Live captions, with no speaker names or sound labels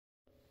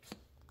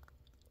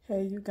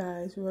Hey you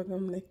guys, we are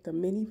going to make the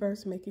mini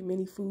verse, making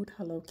mini food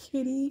Hello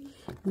Kitty.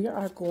 We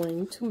are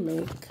going to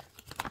make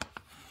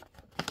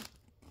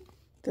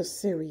the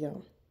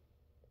cereal,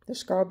 the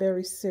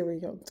strawberry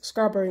cereal,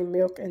 strawberry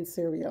milk and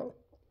cereal.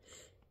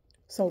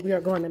 So we are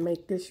going to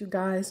make this, you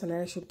guys, and I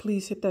ask you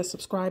please hit that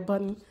subscribe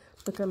button.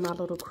 Look at my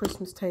little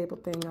Christmas table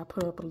thing I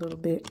put up a little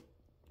bit.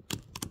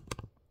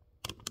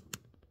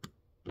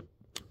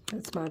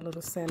 That's my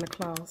little Santa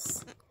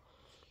Claus.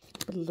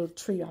 A little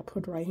tree I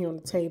put right here on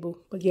the table.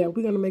 But yeah,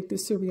 we're going to make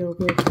this cereal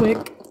real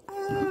quick.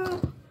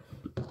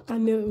 I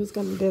knew it was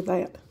going to do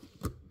that.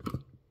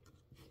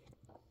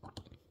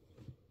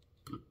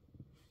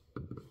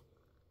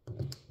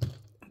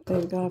 I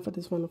thank God for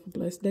this wonderful,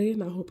 blessed day.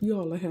 And I hope you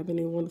all are having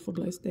a wonderful,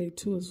 blessed day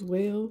too as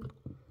well.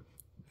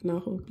 And I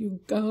hope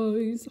you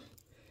guys,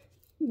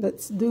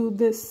 let's do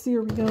this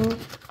cereal.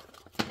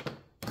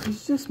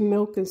 It's just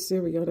milk and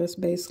cereal. That's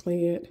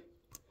basically it.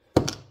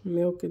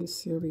 Milk and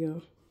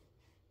cereal.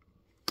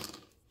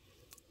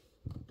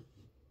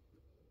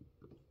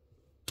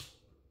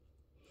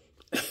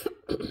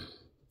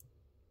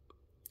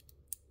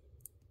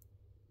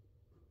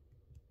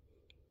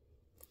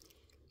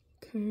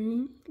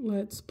 Okay,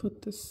 let's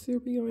put the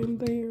cereal in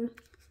there.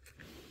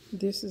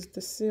 This is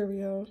the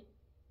cereal.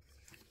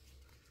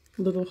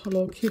 Little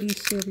Hello Kitty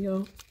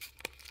cereal.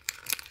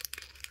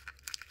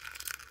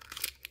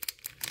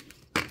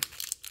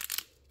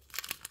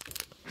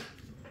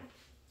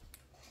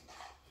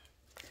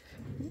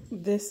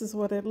 This is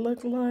what it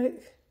looked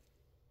like.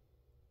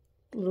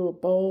 Little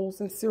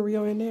bowls and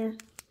cereal in there.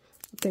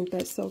 I think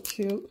that's so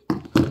cute.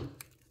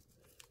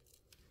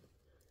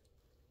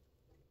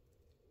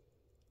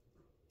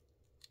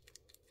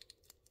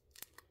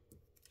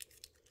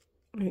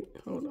 Wait,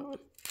 hold on.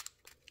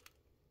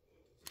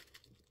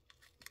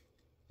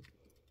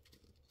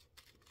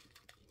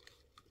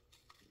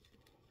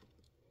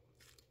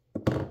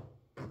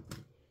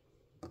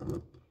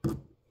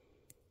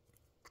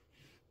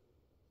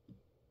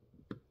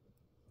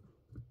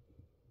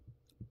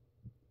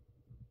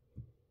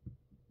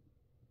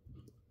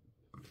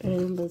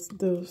 And let's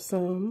do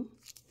some,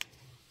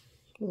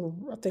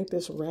 I think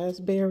this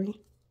raspberry.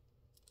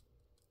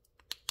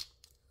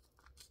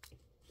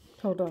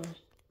 Hold on.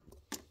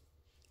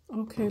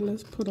 Okay,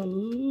 let's put a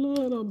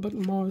little bit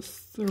more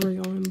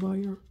cereal in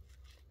there.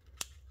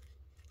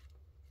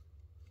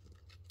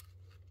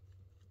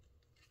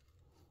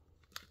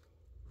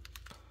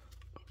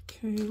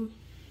 Okay,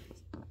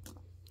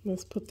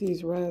 let's put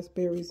these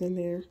raspberries in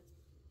there.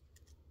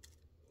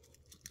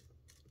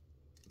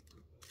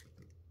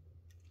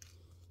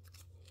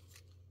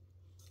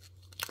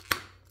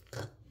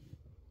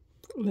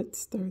 Let's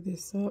stir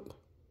this up.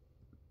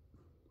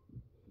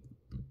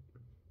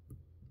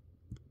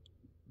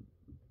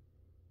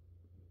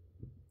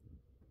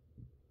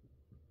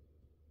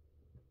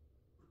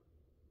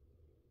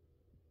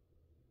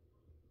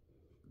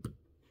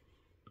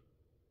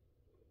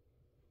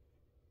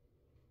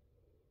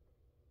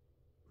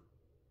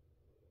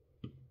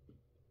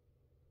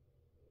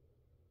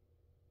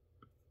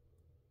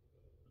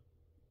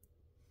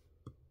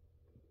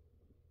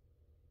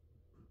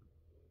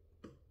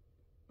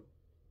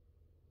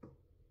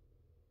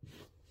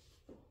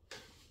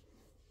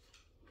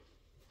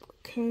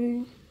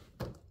 Okay.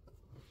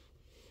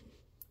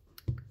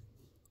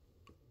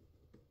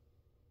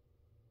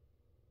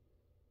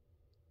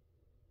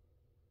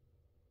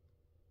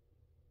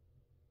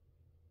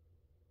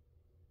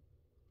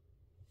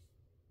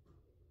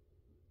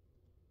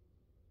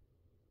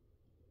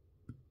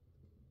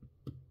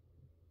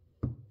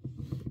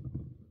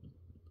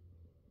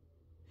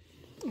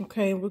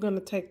 Okay, we're going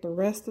to take the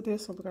rest of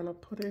this and we're going to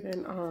put it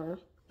in our,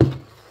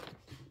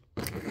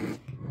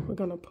 we're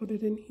going to put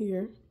it in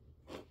here.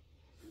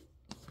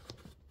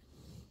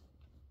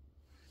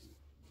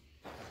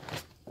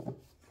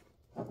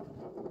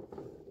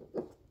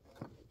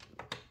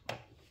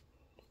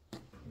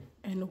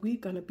 And we're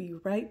going to be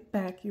right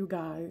back, you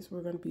guys.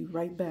 We're going to be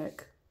right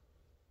back.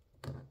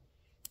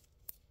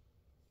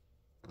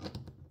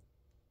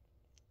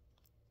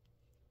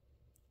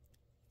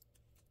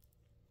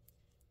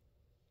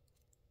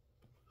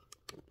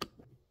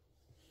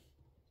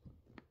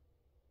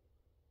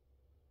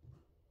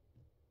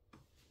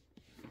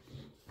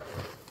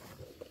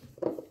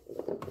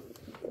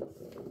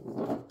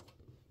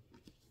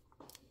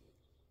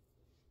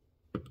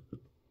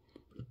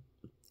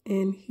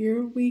 And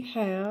here we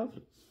have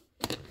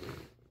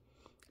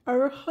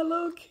our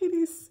Hello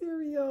Kitty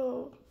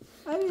cereal.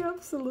 I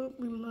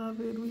absolutely love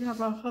it. We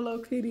have our Hello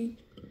Kitty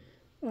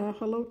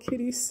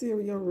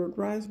cereal with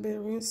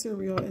raspberry and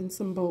cereal and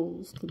some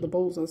bowls, because the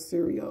bowls are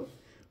cereal.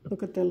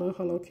 Look at that little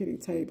Hello Kitty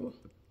table.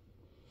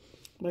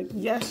 But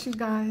yes, you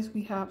guys,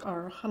 we have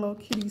our Hello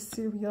Kitty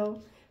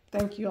cereal.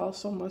 Thank you all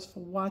so much for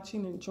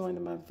watching and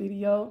joining my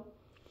video.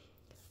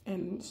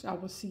 And I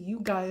will see you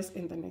guys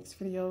in the next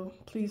video.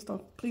 Please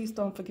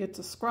don't forget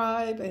to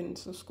subscribe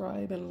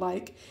and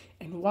like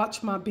and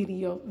watch my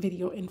video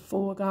in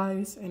full,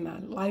 guys. And I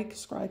like,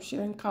 subscribe,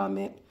 share, and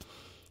comment.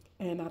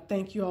 And I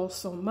thank you all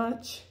so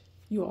much.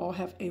 You all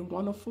have a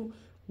wonderful,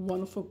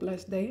 wonderful,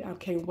 blessed day. I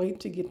can't wait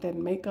to get that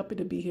makeup.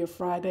 It'll be here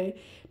Friday.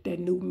 That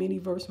new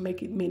Miniverse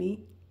Make It Mini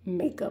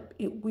makeup.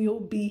 It will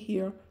be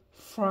here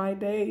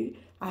Friday.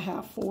 I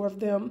have 4 of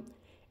them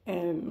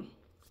and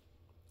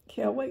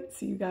can't wait.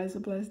 See you guys a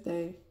blessed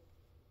day.